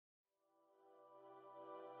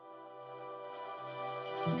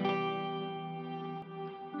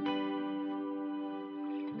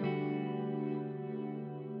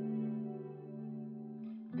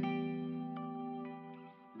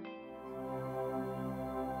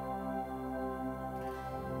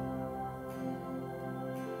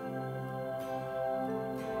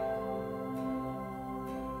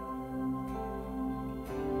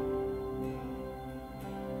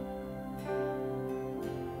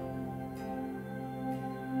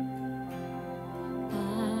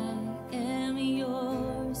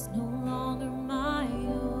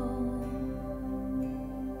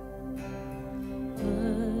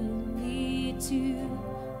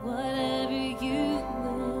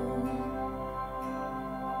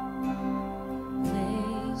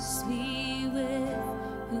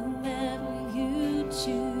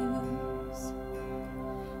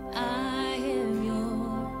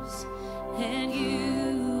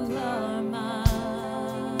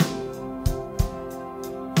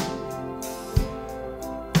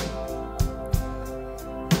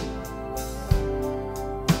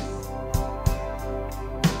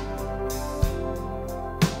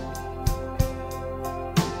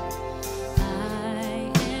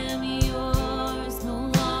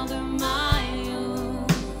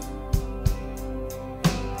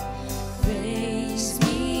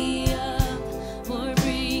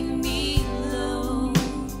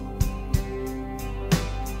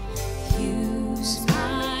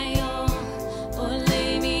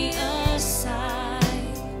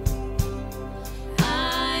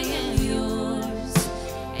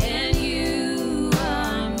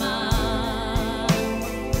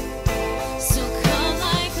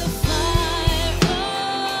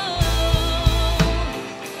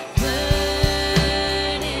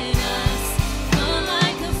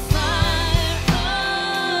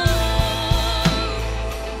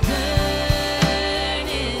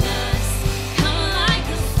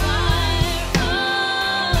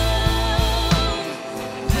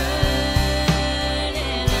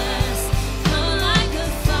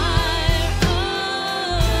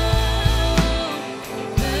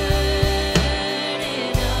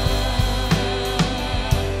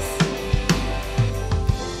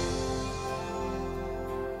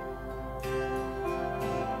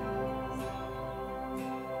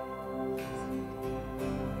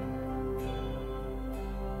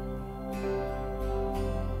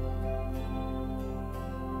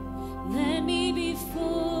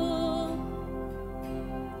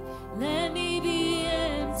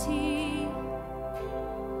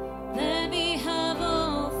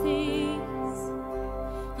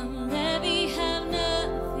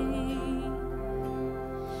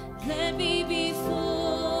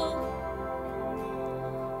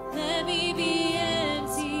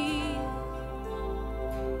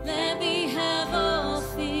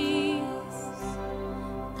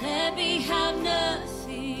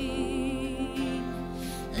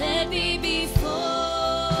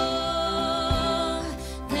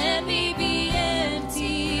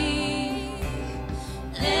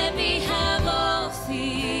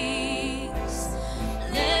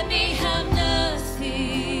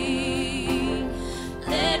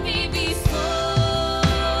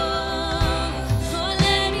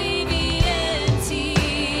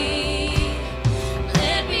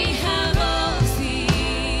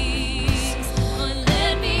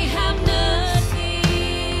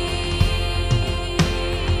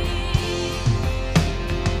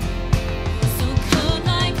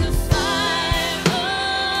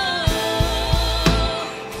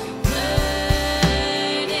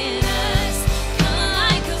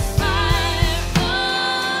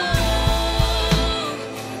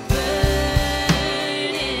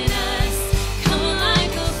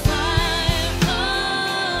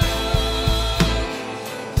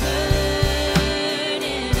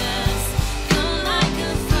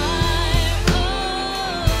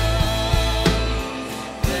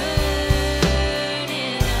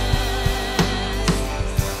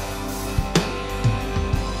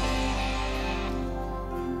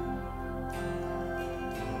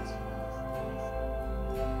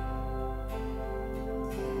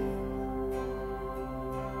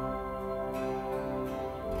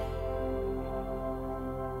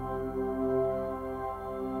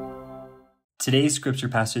Today's scripture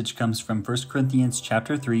passage comes from 1 Corinthians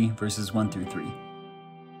chapter 3, verses 1 through 3.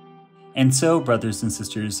 And so, brothers and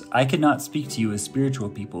sisters, I could not speak to you as spiritual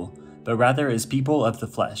people, but rather as people of the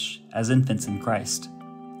flesh, as infants in Christ.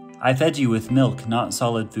 I fed you with milk, not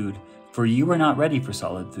solid food, for you were not ready for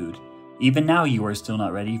solid food. Even now you are still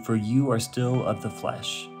not ready, for you are still of the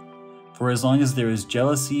flesh. For as long as there is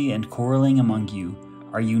jealousy and quarreling among you,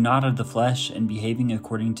 are you not of the flesh and behaving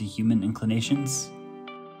according to human inclinations?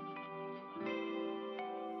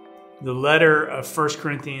 The letter of 1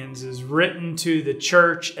 Corinthians is written to the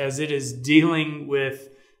church as it is dealing with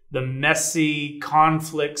the messy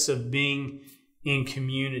conflicts of being in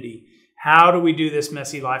community. How do we do this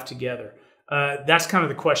messy life together? That's kind of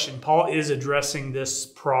the question. Paul is addressing this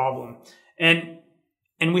problem. And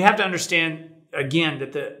we have to understand, again,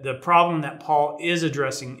 that the problem that Paul is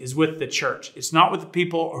addressing is with the church. It's not with the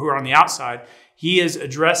people who are on the outside. He is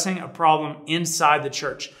addressing a problem inside the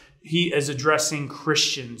church. He is addressing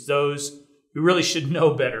Christians, those who really should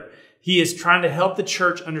know better. He is trying to help the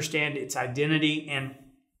church understand its identity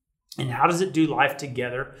and how does it do life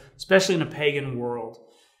together, especially in a pagan world.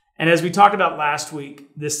 And as we talked about last week,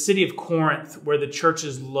 the city of Corinth, where the church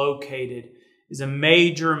is located, is a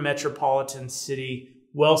major metropolitan city,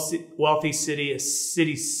 wealthy city, a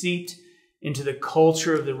city seeped into the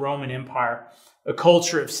culture of the Roman Empire, a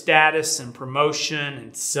culture of status and promotion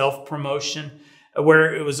and self-promotion,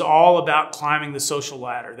 where it was all about climbing the social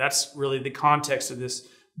ladder. That's really the context of this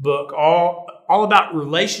book. All about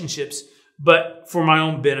relationships, but for my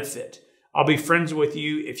own benefit. I'll be friends with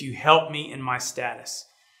you if you help me in my status.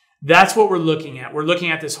 That's what we're looking at. We're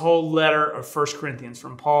looking at this whole letter of 1 Corinthians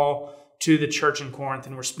from Paul to the church in Corinth,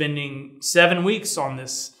 and we're spending 7 weeks on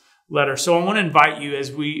this letter. So I want to invite you,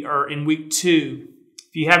 as we are in week 2.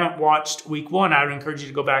 If you haven't watched week 1, I would encourage you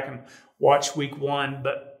to go back and watch week 1,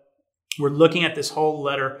 but we're looking at this whole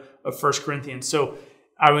letter of 1 Corinthians. So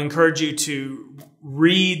I would encourage you to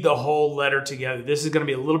read the whole letter together. This is going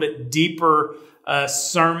to be a little bit deeper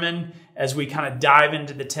sermon as we kind of dive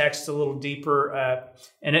into the text a little deeper.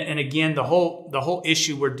 And again, the whole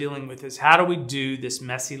issue we're dealing with is how do we do this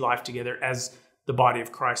messy life together as the body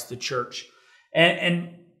of Christ, the church?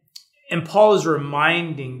 And Paul is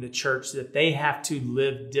reminding the church that they have to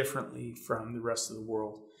live differently from the rest of the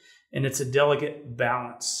world. And it's a delicate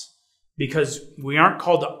balance, because we aren't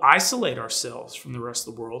called to isolate ourselves from the rest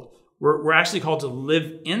of the world. We're actually called to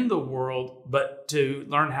live in the world, but to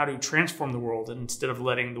learn how to transform the world instead of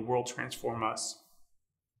letting the world transform us.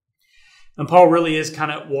 And Paul really is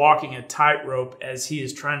kind of walking a tightrope as he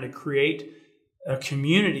is trying to create a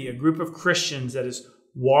community, a group of Christians that is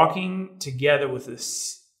walking together with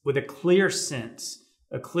a clear sense,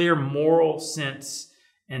 a clear moral sense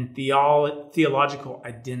and theological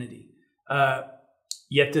identity.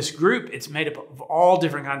 Yet this group, it's made up of all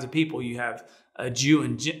different kinds of people. You have a Jew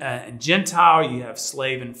and Gentile. You have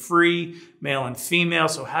slave and free, male and female.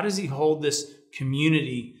 So how does he hold this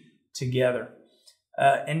community together?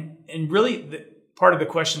 And really, part of the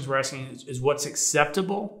questions we're asking is what's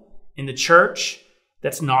acceptable in the church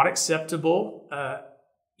that's not acceptable,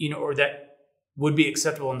 or that would be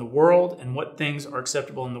acceptable in the world, and what things are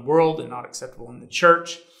acceptable in the world and not acceptable in the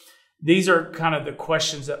church. These are kind of the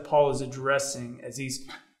questions that Paul is addressing as he's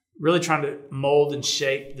really trying to mold and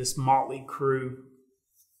shape this motley crew.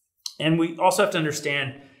 And we also have to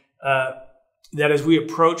understand that as we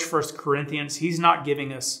approach 1 Corinthians, he's not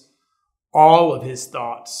giving us all of his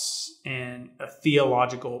thoughts and a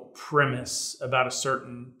theological premise about a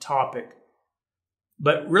certain topic.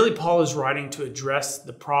 But really, Paul is writing to address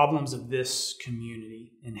the problems of this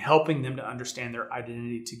community and helping them to understand their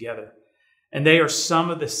identity together. And they are some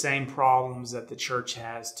of the same problems that the church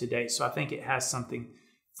has today. So I think it has something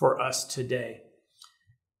for us today.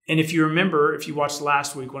 And if you remember, if you watched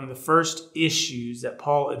last week, one of the first issues that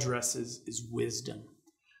Paul addresses is wisdom.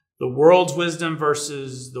 The world's wisdom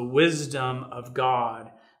versus the wisdom of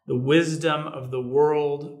God. The wisdom of the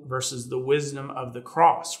world versus the wisdom of the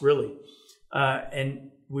cross, really.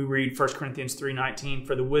 And we read 1 Corinthians 3:19,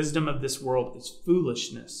 for the wisdom of this world is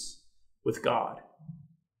foolishness with God.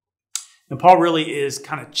 And Paul really is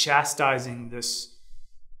kind of chastising this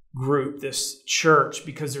group, this church,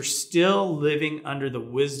 because they're still living under the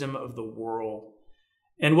wisdom of the world.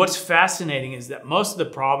 And what's fascinating is that most of the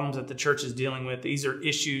problems that the church is dealing with, these are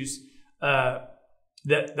issues that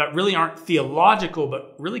really aren't theological,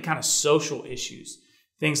 but really kind of social issues.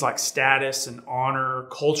 Things like status and honor,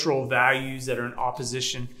 cultural values that are in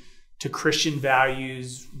opposition to Christian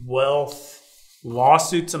values, wealth,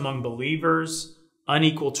 lawsuits among believers,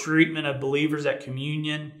 unequal treatment of believers at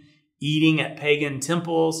communion, eating at pagan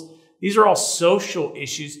temples. These are all social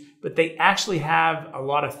issues, but they actually have a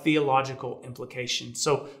lot of theological implications.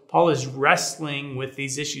 So Paul is wrestling with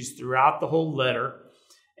these issues throughout the whole letter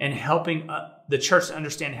and helping the church to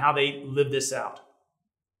understand how they live this out.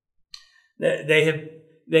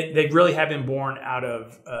 They really have been born out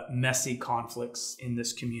of messy conflicts in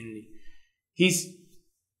this community.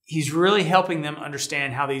 He's really helping them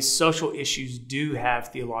understand how these social issues do have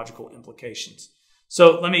theological implications.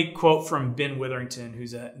 So let me quote from Ben Witherington,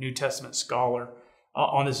 who's a New Testament scholar.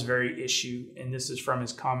 on this very issue. And this is from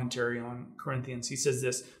his commentary on Corinthians. He says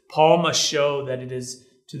this: Paul must show that it is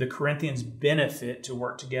to the Corinthians' benefit to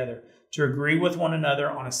work together, to agree with one another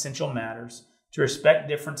on essential matters, to respect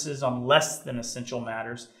differences on less than essential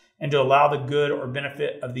matters, and to allow the good or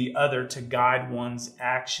benefit of the other to guide one's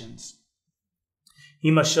actions. He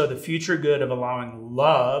must show the future good of allowing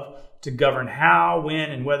love to govern how, when,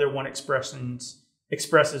 and whether one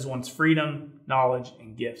expresses one's freedom, knowledge,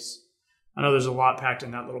 and gifts. I know there's a lot packed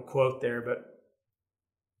in that little quote there, but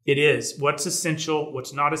it is. What's essential?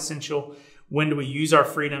 What's not essential? When do we use our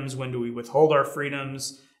freedoms? When do we withhold our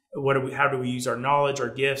freedoms? How do we use our knowledge, our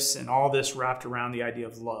gifts, and all this wrapped around the idea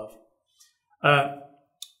of love?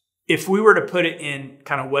 If we were to put it in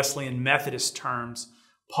kind of Wesleyan Methodist terms,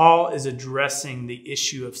 Paul is addressing the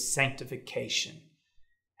issue of sanctification,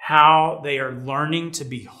 how they are learning to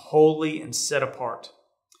be holy and set apart.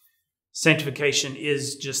 Sanctification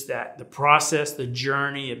is just that, the process, the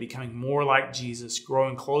journey of becoming more like Jesus,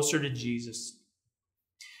 growing closer to Jesus,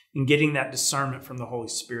 and getting that discernment from the Holy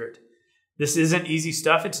Spirit. This isn't easy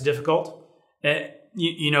stuff. It's difficult.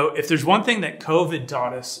 If there's one thing that COVID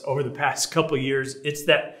taught us over the past couple of years, it's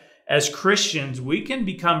that as Christians, we can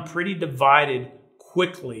become pretty divided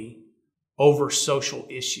quickly over social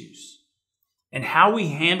issues. And how we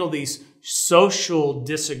handle these social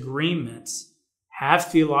disagreements have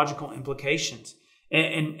theological implications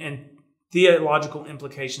and theological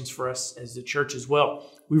implications for us as the church as well.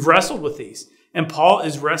 We've wrestled with these. And Paul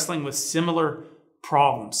is wrestling with similar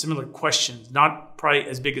problems, similar questions, not probably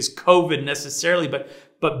as big as COVID necessarily,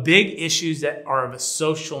 but big issues that are of a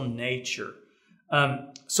social nature.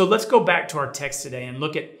 So let's go back to our text today and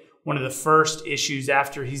look at one of the first issues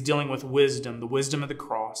after he's dealing with wisdom, the wisdom of the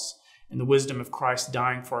cross and the wisdom of Christ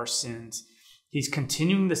dying for our sins. He's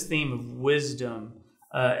continuing this theme of wisdom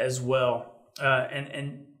as well,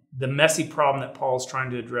 and the messy problem that Paul is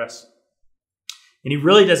trying to address. And he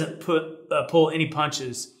really doesn't pull any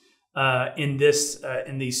punches in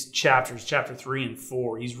these chapters, chapter 3 and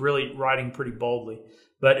 4. He's really writing pretty boldly.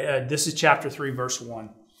 But this is chapter 3, verse 1.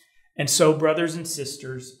 And so, brothers and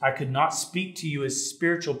sisters, I could not speak to you as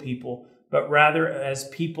spiritual people, but rather as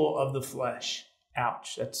people of the flesh.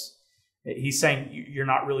 Ouch. He's saying you're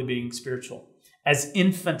not really being spiritual. As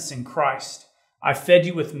infants in Christ, I fed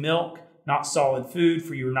you with milk, not solid food,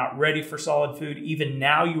 for you are not ready for solid food. Even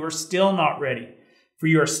now you are still not ready, for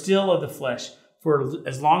you are still of the flesh. For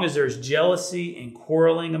as long as there is jealousy and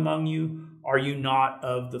quarreling among you, are you not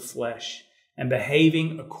of the flesh, and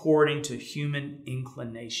behaving according to human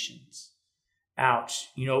inclinations? Ouch.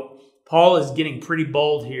 Paul is getting pretty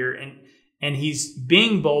bold here, and he's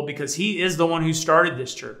being bold because he is the one who started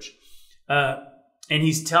this church. And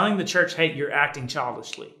he's telling the church, hey, you're acting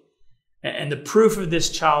childishly. And the proof of this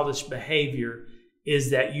childish behavior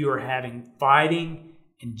is that you are having fighting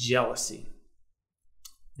and jealousy.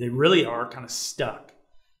 They really are kind of stuck.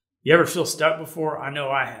 You ever feel stuck before? I know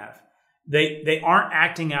I have. They aren't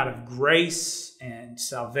acting out of grace and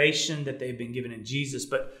salvation that they've been given in Jesus,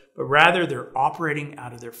 but rather they're operating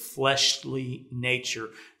out of their fleshly nature.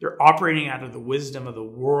 They're operating out of the wisdom of the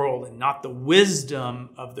world and not the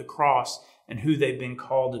wisdom of the cross and who they've been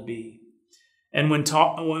called to be. And when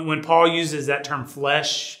Paul uses that term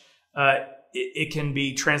flesh, it can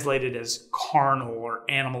be translated as carnal or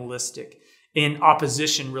animalistic, in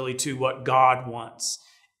opposition really to what God wants.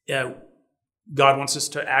 God wants us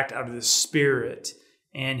to act out of the Spirit,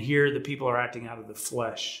 and here the people are acting out of the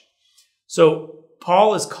flesh. So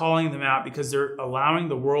Paul is calling them out because they're allowing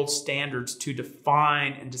the world's standards to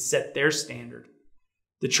define and to set their standard.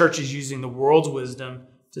 The church is using the world's wisdom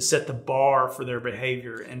to set the bar for their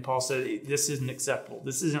behavior. And Paul said, this isn't acceptable.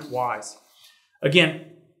 This isn't wise. Again,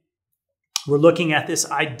 we're looking at this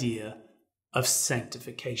idea of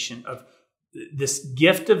sanctification, of this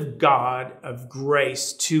gift of God, of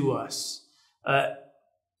grace to us.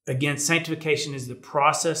 Again, sanctification is the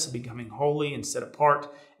process of becoming holy and set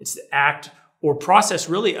apart. It's the act or process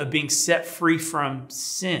really of being set free from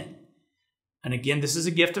sin. And again, this is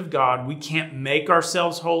a gift of God. We can't make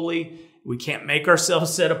ourselves holy. We can't make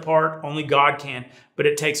ourselves set apart. Only God can. But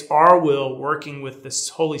it takes our will working with this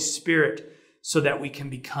Holy Spirit so that we can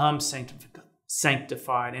become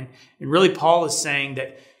sanctified. And really, Paul is saying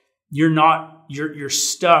that you're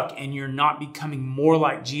stuck and you're not becoming more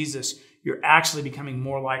like Jesus. You're actually becoming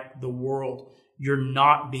more like the world. You're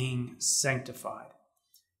not being sanctified.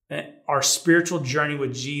 Our spiritual journey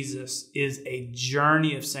with Jesus is a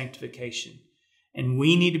journey of sanctification. And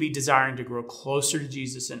we need to be desiring to grow closer to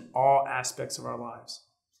Jesus in all aspects of our lives.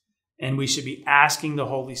 And we should be asking the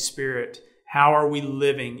Holy Spirit, how are we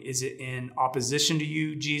living? Is it in opposition to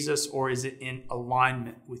you, Jesus, or is it in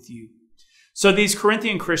alignment with you? So these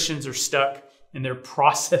Corinthian Christians are stuck in their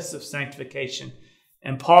process of sanctification.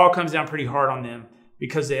 And Paul comes down pretty hard on them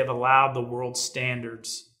because they have allowed the world's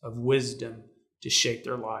standards of wisdom to shape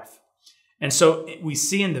their life. And so we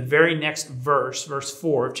see in the very next verse, verse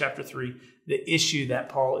 4 of chapter 3, the issue that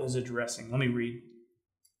Paul is addressing. Let me read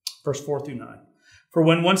verse 4 through 9. For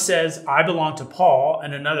when one says, I belong to Paul,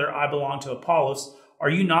 and another, I belong to Apollos, are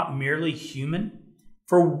you not merely human?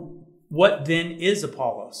 For what then is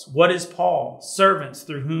Apollos? What is Paul? Servants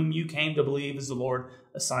through whom you came to believe as the Lord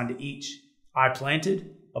assigned to each. I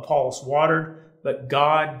planted, Apollos watered, but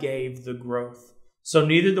God gave the growth. So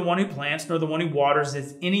neither the one who plants nor the one who waters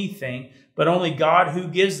is anything, but only God who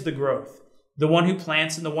gives the growth. The one who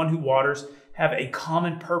plants and the one who waters have a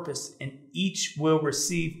common purpose, and each will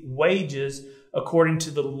receive wages according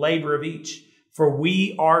to the labor of each. For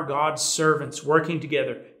we are God's servants working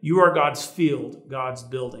together. You are God's field, God's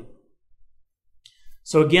building.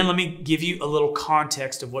 So again, let me give you a little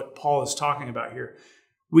context of what Paul is talking about here.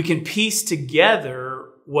 We can piece together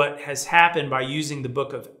what has happened by using the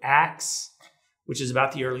book of Acts, which is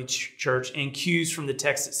about the early church, and cues from the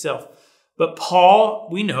text itself. But Paul,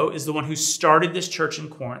 we know, is the one who started this church in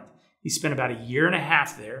Corinth. He spent about 1.5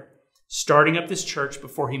 years there, starting up this church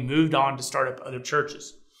before he moved on to start up other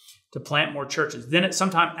churches, to plant more churches. Then at some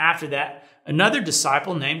time after that, another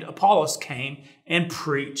disciple named Apollos came and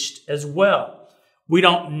preached as well. We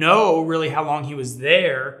don't know really how long he was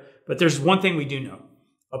there, but there's one thing we do know.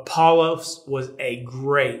 Apollos was a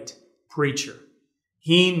great preacher.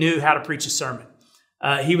 He knew how to preach a sermon.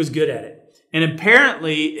 He was good at it. And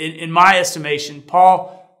apparently, in my estimation,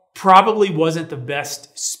 Paul probably wasn't the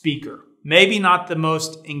best speaker. Maybe not the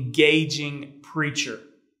most engaging preacher.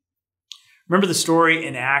 Remember the story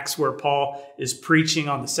in Acts where Paul is preaching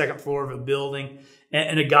on the second floor of a building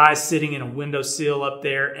and a guy's sitting in a windowsill up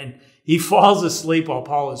there and he falls asleep while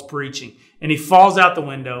Paul is preaching. And he falls out the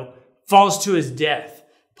window, falls to his death.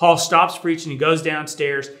 Paul stops preaching. He goes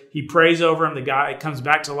downstairs. He prays over him. The guy comes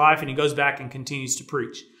back to life and he goes back and continues to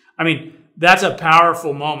preach. I mean, that's a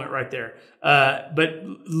powerful moment right there. But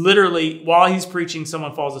literally, while he's preaching,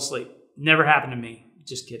 someone falls asleep. Never happened to me.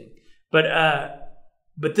 Just kidding. But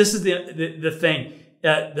this is the thing.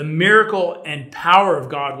 The miracle and power of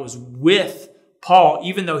God was with Paul,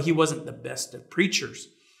 even though he wasn't the best of preachers.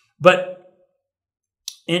 But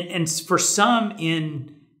and for some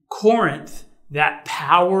in Corinth, that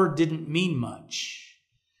power didn't mean much.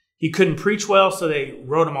 He couldn't preach well, so they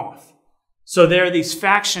wrote him off. So there are these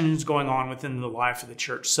factions going on within the life of the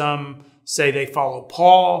church. Some say they follow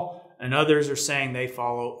Paul, and others are saying they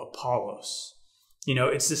follow Apollos. You know,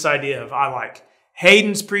 it's this idea of I like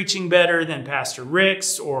Hayden's preaching better than Pastor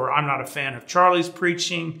Rick's, or I'm not a fan of Charlie's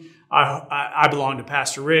preaching. I belong to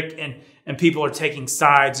Pastor Rick, and people are taking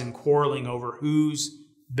sides and quarreling over who's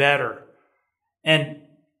better. And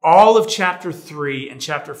all of chapter 3 and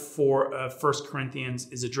chapter 4 of 1 Corinthians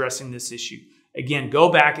is addressing this issue. Again, go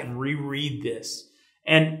back and reread this.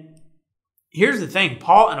 And here's the thing.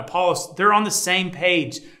 Paul and Apollos, they're on the same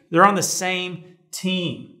page. They're on the same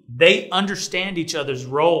team. They understand each other's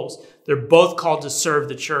roles. They're both called to serve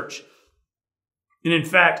the church. And in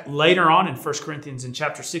fact, later on in 1 Corinthians in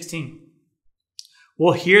chapter 16,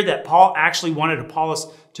 we'll hear that Paul actually wanted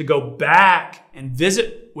Apollos to go back and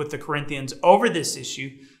visit with the Corinthians over this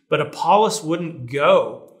issue, but Apollos wouldn't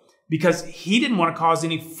go because he didn't want to cause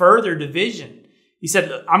any further division. He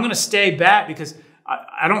said, I'm going to stay back because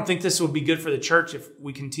I don't think this would be good for the church if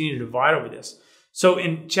we continue to divide over this. So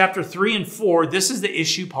in chapter 3 and 4, this is the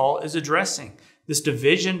issue Paul is addressing, this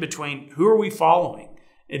division between who are we following,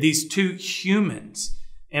 and these two humans.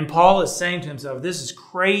 And Paul is saying to himself, this is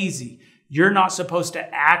crazy. You're not supposed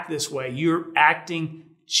to act this way. You're acting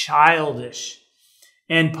childish.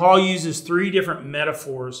 And Paul uses 3 different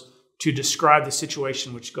metaphors to describe the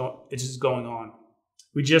situation which is going on.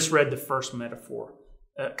 We just read the first metaphor,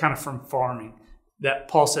 kind of from farming, that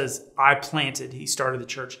Paul says, I planted, he started the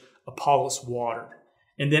church, Apollos watered.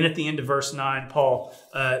 And then at the end of verse 9, Paul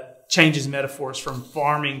changes metaphors from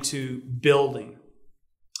farming to building.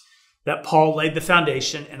 That Paul laid the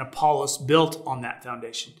foundation and Apollos built on that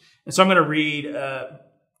foundation. And so I'm going to read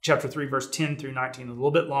chapter 3, verse 10 through 19, a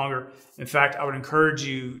little bit longer. In fact, I would encourage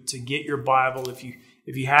you to get your Bible. If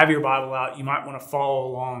you have your Bible out, you might want to follow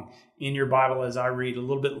along in your Bible as I read a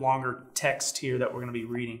little bit longer text here that we're going to be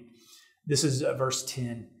reading. This is verse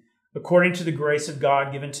 10. According to the grace of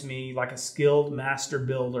God given to me, like a skilled master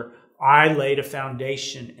builder, I laid a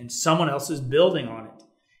foundation and someone else is building on it.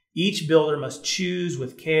 Each builder must choose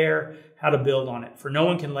with care how to build on it, for no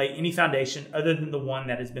one can lay any foundation other than the one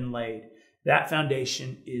that has been laid. That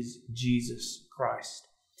foundation is Jesus Christ.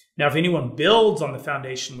 Now, if anyone builds on the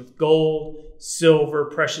foundation with gold, silver,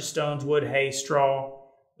 precious stones, wood, hay, straw,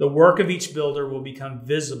 the work of each builder will become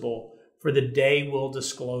visible, for the day will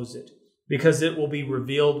disclose it, because it will be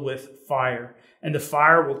revealed with fire, and the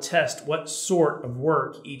fire will test what sort of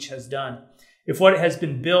work each has done. If what has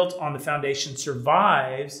been built on the foundation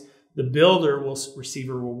survives, the builder will receive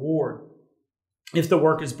a reward. If the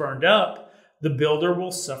work is burned up, the builder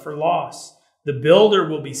will suffer loss. The builder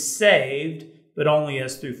will be saved, but only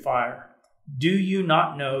as through fire. Do you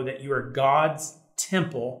not know that you are God's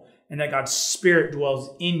temple and that God's Spirit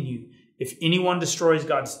dwells in you? If anyone destroys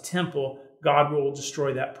God's temple, God will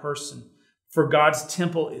destroy that person. For God's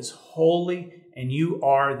temple is holy, and you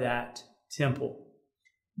are that temple.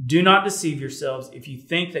 Do not deceive yourselves. If you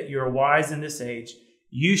think that you are wise in this age,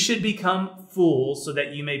 you should become fools so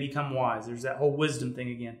that you may become wise. There's that whole wisdom thing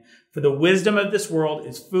again. For the wisdom of this world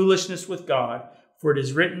is foolishness with God. For it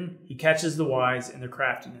is written, He catches the wise in their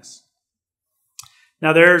craftiness.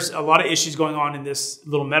 Now, there's a lot of issues going on in this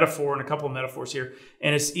little metaphor and a couple of metaphors here.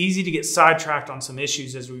 And it's easy to get sidetracked on some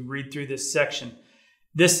issues as we read through this section.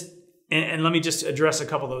 And let me just address a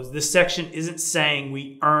couple of those. This section isn't saying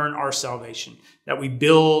we earn our salvation, that we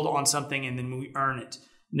build on something and then we earn it.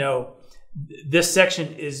 No, this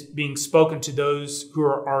section is being spoken to those who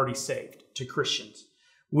are already saved, to Christians.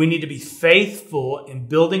 We need to be faithful in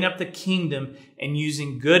building up the kingdom and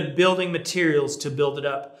using good building materials to build it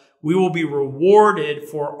up. We will be rewarded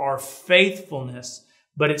for our faithfulness,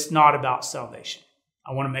 but it's not about salvation.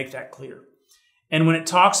 I want to make that clear. And when it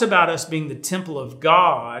talks about us being the temple of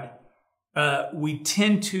God, we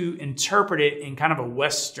tend to interpret it in kind of a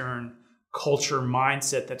Western culture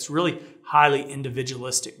mindset that's really highly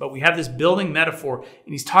individualistic. But we have this building metaphor,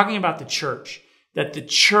 and he's talking about the church, that the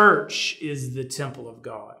church is the temple of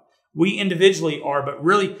God. We individually are, but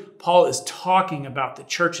really Paul is talking about the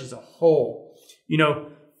church as a whole. You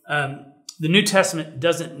know, the New Testament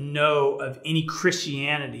doesn't know of any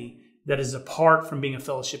Christianity that is apart from being a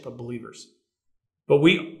fellowship of believers. But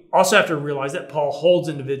we also have to realize that Paul holds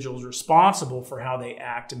individuals responsible for how they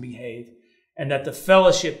act and behave, and that the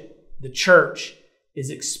fellowship, the church, is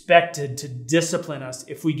expected to discipline us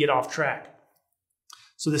if we get off track.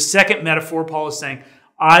 So the second metaphor, Paul is saying,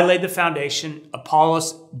 I laid the foundation,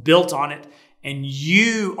 Apollos built on it, and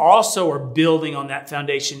you also are building on that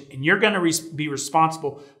foundation, and you're going to be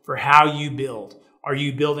responsible for how you build. Are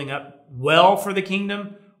you building up well for the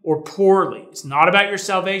kingdom or poorly? It's not about your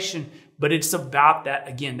salvation, but it's about that,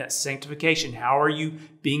 again, that sanctification. How are you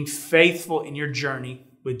being faithful in your journey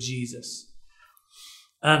with Jesus?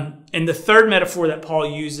 And the third metaphor that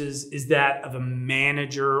Paul uses is that of a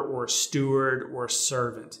manager or a steward or a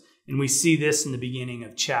servant. And we see this in the beginning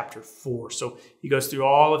of chapter 4. So he goes through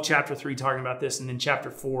all of chapter 3 talking about this. And then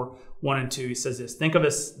chapter 4, 1 and 2, he says this. Think of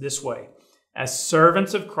us this way. As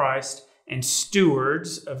servants of Christ and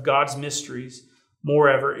stewards of God's mysteries,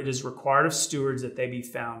 moreover, it is required of stewards that they be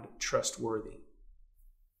found trustworthy.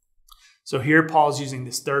 So here Paul's using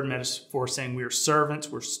this third metaphor, saying we are servants,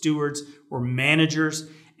 we're stewards, we're managers.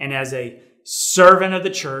 And as a servant of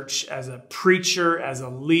the church, as a preacher, as a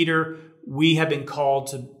leader, we have been called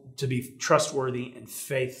to be trustworthy and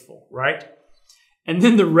faithful, right? And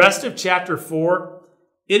then the rest of chapter 4,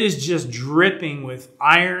 it is just dripping with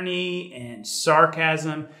irony and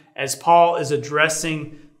sarcasm as Paul is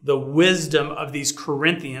addressing the wisdom of these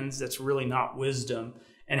Corinthians, that's really not wisdom,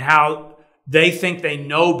 and how they think they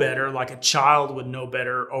know better, like a child would know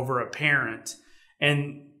better over a parent,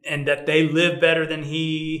 and that they live better than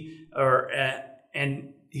he,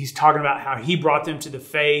 and he's talking about how he brought them to the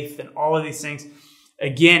faith and all of these things.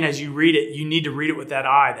 Again, as you read it, you need to read it with that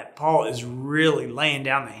eye, that Paul is really laying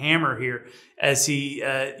down the hammer here as he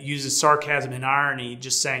uses sarcasm and irony,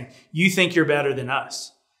 just saying, you think you're better than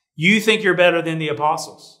us. You think you're better than the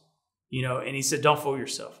apostles. You know, and he said, don't fool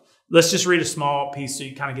yourself. Let's just read a small piece so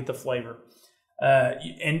you kind of get the flavor.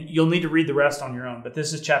 And you'll need to read the rest on your own. But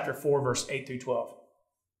this is chapter 4, verse 8 through 12.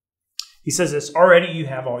 He says this, already you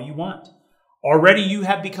have all you want. Already you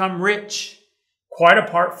have become rich. Quite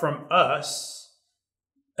apart from us,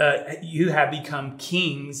 you have become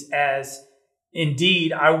kings, as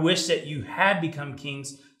indeed I wish that you had become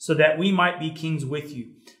kings so that we might be kings with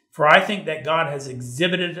you. For I think that God has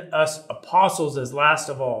exhibited us apostles as last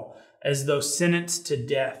of all, as though sentenced to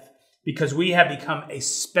death, because we have become a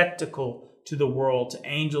spectacle to the world, to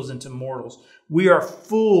angels and to mortals. We are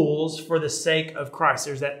fools for the sake of Christ.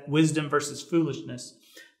 There's that wisdom versus foolishness.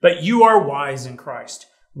 But you are wise in Christ.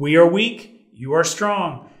 We are weak. You are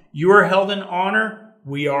strong. You are held in honor.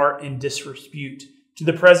 We are in disrepute. To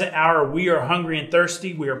the present hour, we are hungry and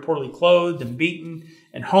thirsty. We are poorly clothed and beaten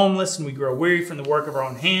and homeless, and we grow weary from the work of our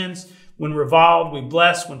own hands. When reviled, we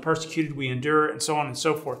bless. When persecuted, we endure, and so on and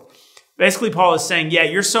so forth. Basically, Paul is saying, yeah,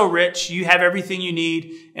 you're so rich, you have everything you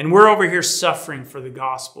need, and we're over here suffering for the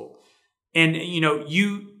gospel. And,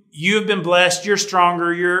 you have been blessed, you're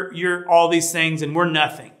stronger, you're all these things, and we're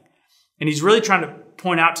nothing. And he's really trying to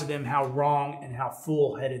point out to them how wrong and how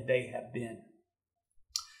fool-headed they have been.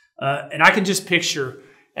 And I can just picture,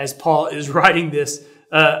 as Paul is writing this,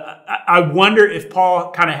 I wonder if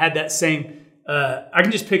Paul kind of had that same, I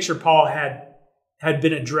can just picture Paul had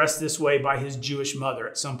been addressed this way by his Jewish mother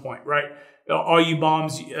at some point, right? All you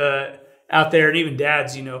moms out there, and even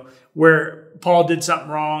dads, where Paul did something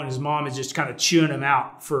wrong and his mom is just kind of chewing him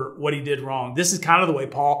out for what he did wrong. This is kind of the way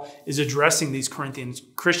Paul is addressing these Corinthians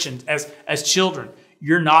Christians as children.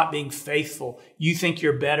 You're not being faithful. You think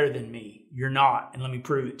you're better than me. You're not. And let me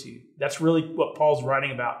prove it to you. That's really what Paul's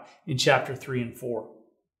writing about in chapter 3 and 4.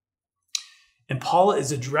 And Paul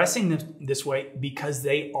is addressing them this way because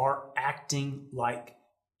they are acting like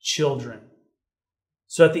children.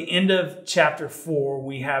 So at the end of chapter 4,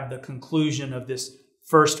 we have the conclusion of this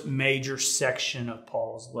first major section of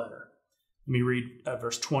Paul's letter. Let me read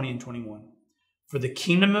verse 20 and 21. For the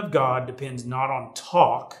kingdom of God depends not on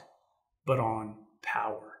talk, but on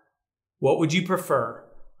power. What would you prefer?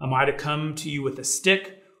 Am I to come to you with a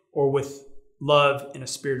stick or with love and a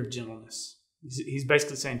spirit of gentleness? He's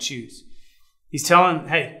basically saying choose. He's telling,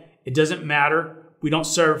 hey, it doesn't matter. We don't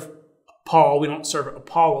serve Paul. We don't serve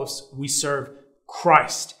Apollos. We serve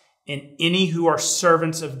Christ. And any who are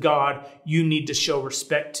servants of God, you need to show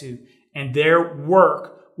respect to. And their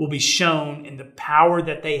work will be shown in the power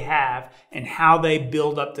that they have and how they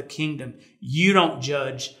build up the kingdom. You don't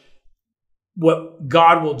judge what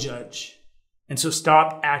God will judge. And so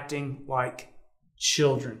stop acting like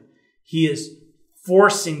children. He is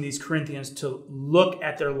forcing these Corinthians to look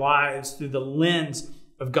at their lives through the lens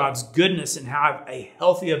of God's goodness and have a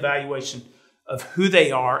healthy evaluation of who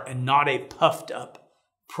they are and not a puffed up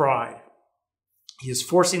pride. He is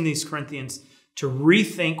forcing these Corinthians to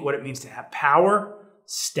rethink what it means to have power,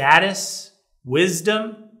 status,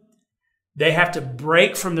 wisdom. They have to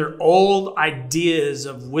break from their old ideas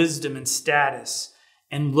of wisdom and status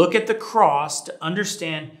and look at the cross to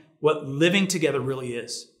understand what living together really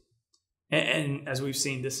is. And as we've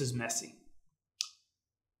seen, this is messy.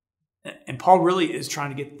 And Paul really is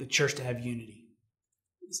trying to get the church to have unity.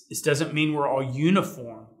 This doesn't mean we're all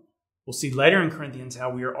uniform. We'll see later in Corinthians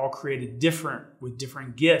how we are all created different with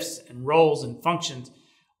different gifts and roles and functions,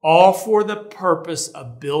 all for the purpose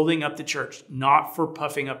of building up the church, not for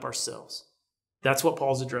puffing up ourselves. That's what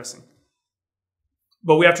Paul's addressing.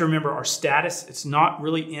 But we have to remember our status. It's not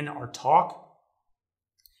really in our talk,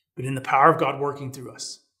 but in the power of God working through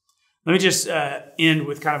us. Let me just end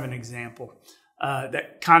with kind of an example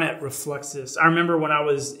that kind of reflects this. I remember when I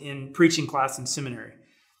was in preaching class in seminary.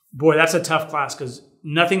 Boy, that's a tough class because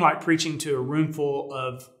nothing like preaching to a room full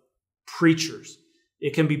of preachers.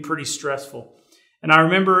 It can be pretty stressful. And I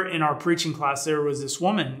remember in our preaching class, there was this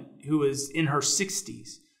woman who was in her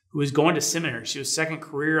 60s who was going to seminary. She was second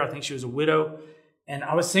career. I think she was a widow. And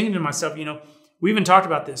I was thinking to myself, we even talked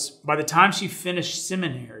about this. By the time she finished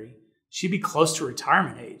seminary, she'd be close to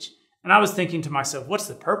retirement age. And I was thinking to myself, what's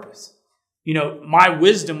the purpose? My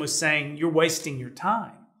wisdom was saying, you're wasting your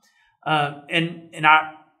time. And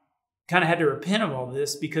I kind of had to repent of all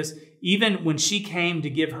this because even when she came to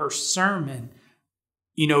give her sermon,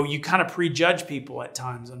 you kind of prejudge people at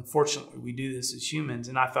times. Unfortunately, we do this as humans.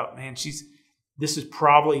 And I thought, man, this is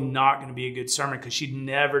probably not going to be a good sermon because she'd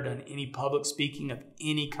never done any public speaking of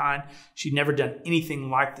any kind. She'd never done anything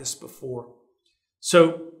like this before.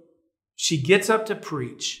 So she gets up to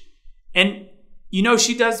preach. And,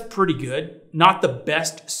 she does pretty good. Not the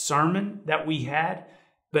best sermon that we had,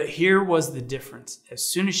 but here was the difference. As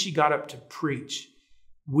soon as she got up to preach,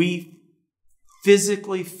 we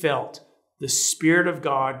physically felt the Spirit of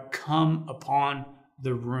God come upon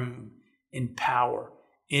the room in power.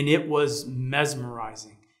 And it was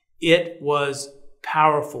mesmerizing. It was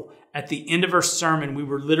powerful. At the end of her sermon, we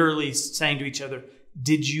were literally saying to each other,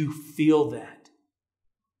 did you feel that?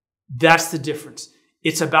 That's the difference.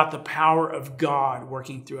 It's about the power of God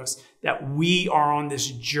working through us, that we are on this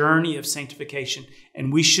journey of sanctification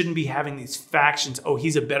and we shouldn't be having these factions. Oh,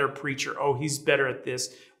 he's a better preacher. Oh, he's better at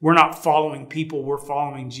this. We're not following people. We're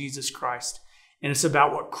following Jesus Christ. And it's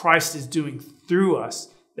about what Christ is doing through us,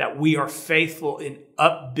 that we are faithful in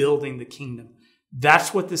upbuilding the kingdom.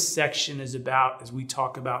 That's what this section is about as we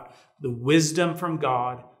talk about the wisdom from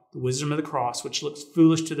God, the wisdom of the cross, which looks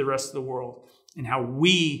foolish to the rest of the world, and how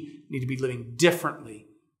we need to be living differently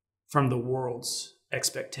from the world's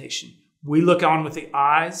expectation. We look on with the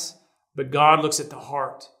eyes, but God looks at the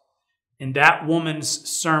heart. And that woman's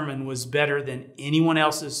sermon was better than anyone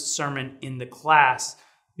else's sermon in the class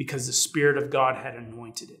because the Spirit of God had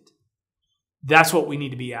anointed it. That's what we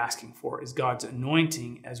need to be asking for, is God's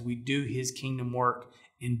anointing as we do His kingdom work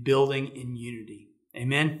in building in unity.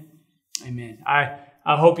 Amen? Amen. I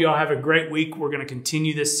hope you all have a great week. We're going to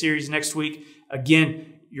continue this series next week.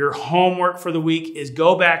 Again, your homework for the week is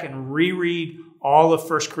go back and reread all of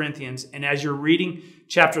 1 Corinthians. And as you're reading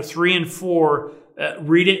chapter 3 and 4,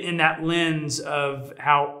 read it in that lens of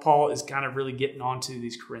how Paul is kind of really getting onto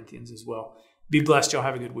these Corinthians as well. Be blessed. Y'all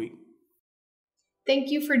have a good week.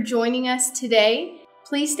 Thank you for joining us today.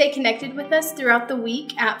 Please stay connected with us throughout the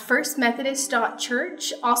week at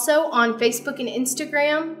FirstMethodist.Church, also on Facebook and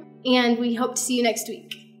Instagram, and we hope to see you next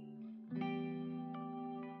week.